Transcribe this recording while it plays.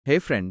Hey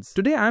friends,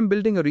 today I am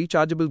building a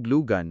rechargeable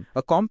glue gun,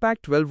 a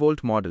compact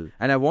 12-volt model,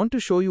 and I want to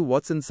show you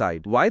what's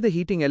inside, why the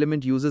heating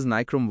element uses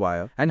Nichrome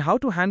wire, and how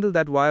to handle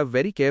that wire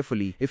very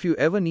carefully if you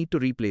ever need to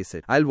replace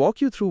it. I'll walk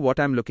you through what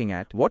I'm looking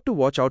at, what to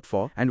watch out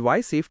for, and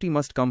why safety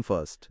must come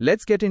first.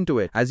 Let's get into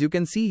it. As you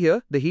can see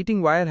here, the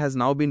heating wire has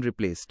now been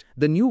replaced.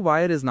 The new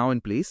wire is now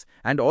in place,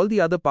 and all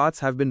the other parts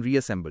have been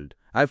reassembled.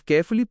 I've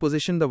carefully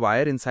positioned the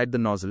wire inside the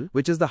nozzle,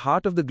 which is the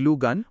heart of the glue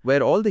gun,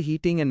 where all the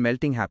heating and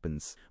melting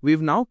happens.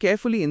 We've now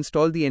carefully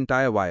installed the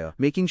entire wire,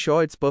 making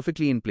sure it's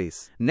perfectly in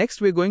place.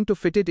 Next, we're going to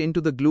fit it into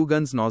the glue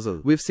gun's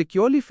nozzle. We've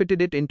securely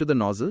fitted it into the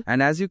nozzle,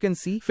 and as you can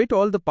see, fit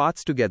all the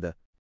parts together.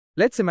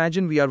 Let's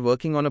imagine we are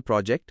working on a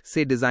project,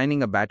 say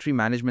designing a battery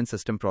management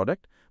system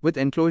product, with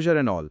enclosure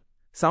and all.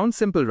 Sounds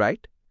simple,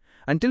 right?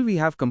 Until we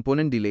have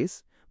component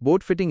delays,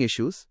 board fitting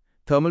issues,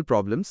 thermal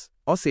problems,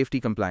 or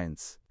safety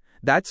compliance.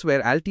 That's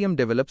where Altium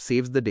Develop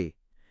saves the day.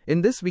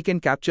 In this, we can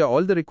capture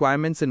all the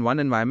requirements in one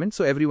environment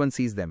so everyone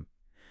sees them.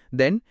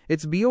 Then,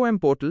 its BOM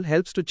portal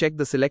helps to check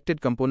the selected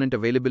component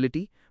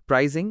availability,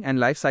 pricing, and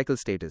lifecycle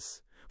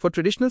status. For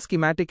traditional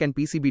schematic and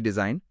PCB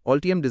design,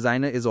 Altium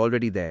Designer is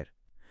already there.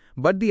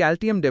 But the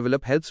Altium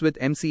Develop helps with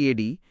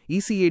MCAD,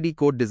 ECAD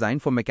code design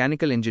for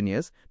mechanical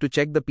engineers to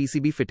check the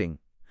PCB fitting.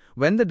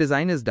 When the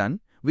design is done,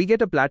 we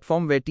get a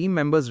platform where team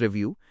members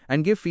review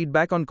and give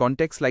feedback on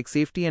contexts like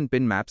safety and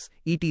pin maps,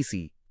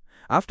 etc.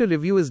 After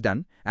review is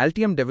done,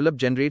 Altium Develop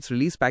generates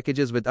release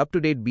packages with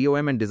up-to-date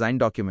BOM and design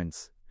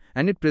documents.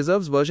 And it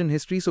preserves version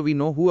history so we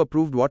know who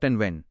approved what and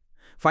when.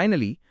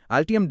 Finally,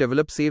 Altium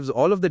Develop saves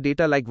all of the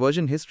data like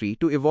version history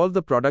to evolve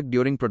the product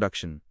during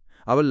production.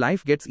 Our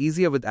life gets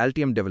easier with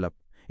Altium Develop.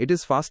 It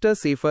is faster,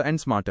 safer, and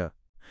smarter.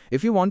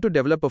 If you want to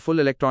develop a full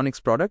electronics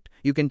product,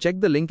 you can check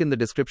the link in the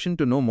description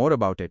to know more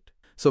about it.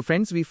 So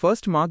friends, we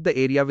first mark the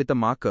area with a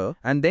marker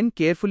and then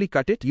carefully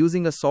cut it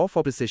using a saw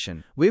for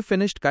precision. We've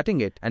finished cutting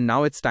it and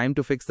now it's time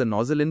to fix the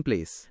nozzle in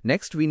place.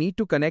 Next, we need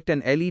to connect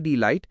an LED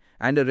light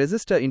and a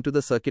resistor into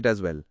the circuit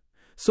as well.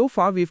 So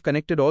far we've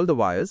connected all the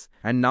wires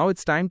and now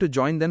it's time to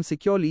join them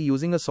securely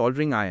using a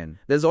soldering iron.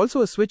 There's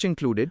also a switch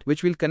included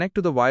which will connect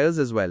to the wires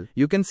as well.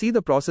 You can see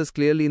the process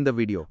clearly in the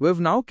video. We've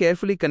now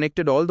carefully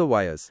connected all the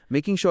wires,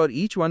 making sure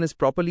each one is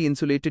properly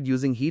insulated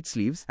using heat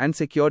sleeves and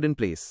secured in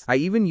place. I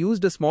even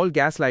used a small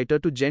gas lighter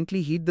to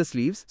gently heat the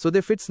sleeves so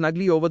they fit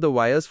snugly over the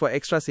wires for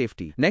extra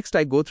safety. Next,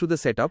 I go through the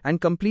setup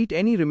and complete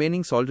any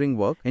remaining soldering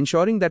work,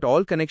 ensuring that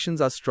all connections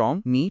are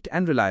strong, neat,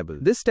 and reliable.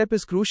 This step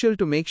is crucial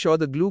to make sure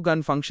the glue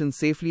gun functions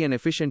safely and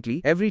efficiently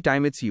every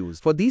time it's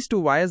used. For these two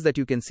wires that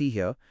you can see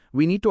here,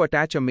 we need to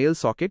attach a male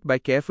socket by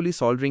carefully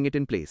soldering it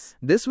in place.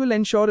 This will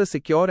ensure a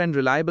secure and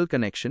reliable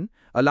connection,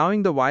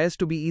 allowing the wires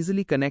to be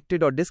easily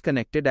connected or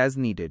disconnected as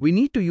needed. We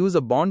need to use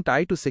a bond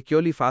tie to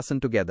securely fasten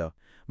together.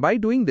 By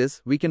doing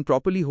this, we can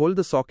properly hold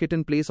the socket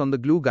in place on the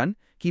glue gun,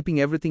 keeping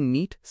everything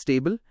neat,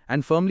 stable,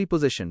 and firmly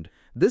positioned.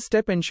 This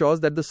step ensures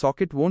that the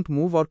socket won't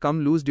move or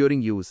come loose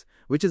during use,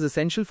 which is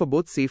essential for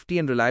both safety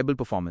and reliable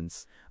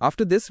performance.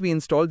 After this, we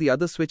install the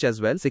other switch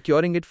as well,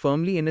 securing it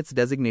firmly in its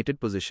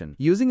designated position.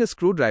 Using a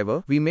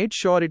screwdriver, we made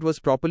sure it was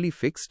properly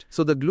fixed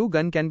so the glue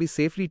gun can be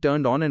safely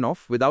turned on and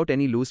off without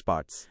any loose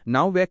parts.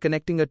 Now we're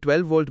connecting a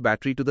 12-volt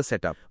battery to the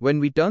setup. When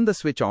we turn the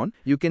switch on,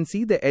 you can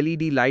see the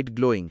LED light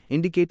glowing,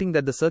 indicating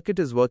that the circuit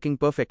is working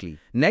perfectly.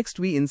 Next,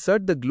 we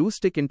insert the glue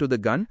stick into the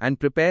gun and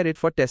prepare it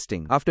for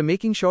testing. After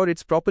making sure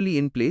it's properly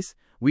in place,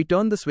 we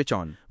turn the switch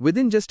on.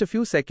 Within just a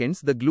few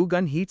seconds, the glue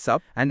gun heats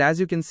up, and as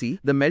you can see,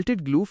 the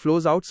melted glue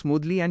flows out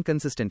smoothly and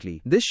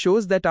consistently. This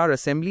shows that our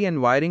assembly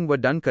and wiring were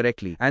done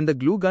correctly, and the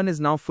glue gun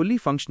is now fully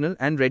functional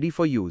and ready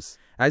for use.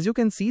 As you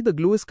can see, the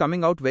glue is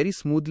coming out very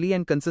smoothly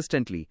and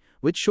consistently,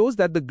 which shows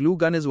that the glue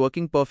gun is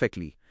working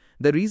perfectly.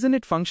 The reason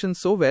it functions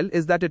so well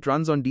is that it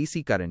runs on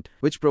DC current,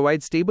 which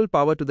provides stable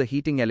power to the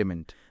heating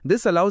element.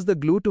 This allows the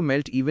glue to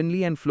melt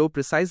evenly and flow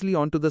precisely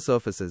onto the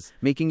surfaces,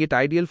 making it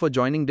ideal for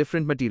joining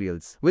different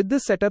materials. With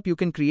this setup, you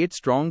can create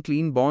strong,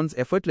 clean bonds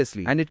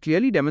effortlessly, and it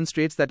clearly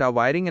demonstrates that our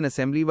wiring and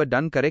assembly were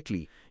done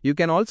correctly. You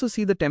can also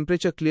see the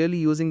temperature clearly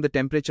using the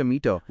temperature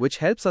meter, which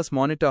helps us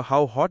monitor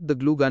how hot the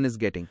glue gun is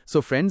getting.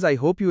 So friends, I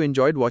hope you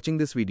enjoyed watching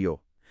this video.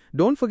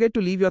 Don't forget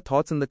to leave your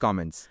thoughts in the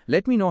comments.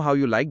 Let me know how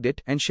you liked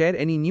it and share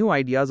any new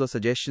ideas or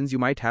suggestions you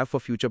might have for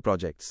future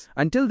projects.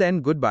 Until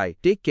then, goodbye,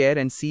 take care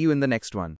and see you in the next one.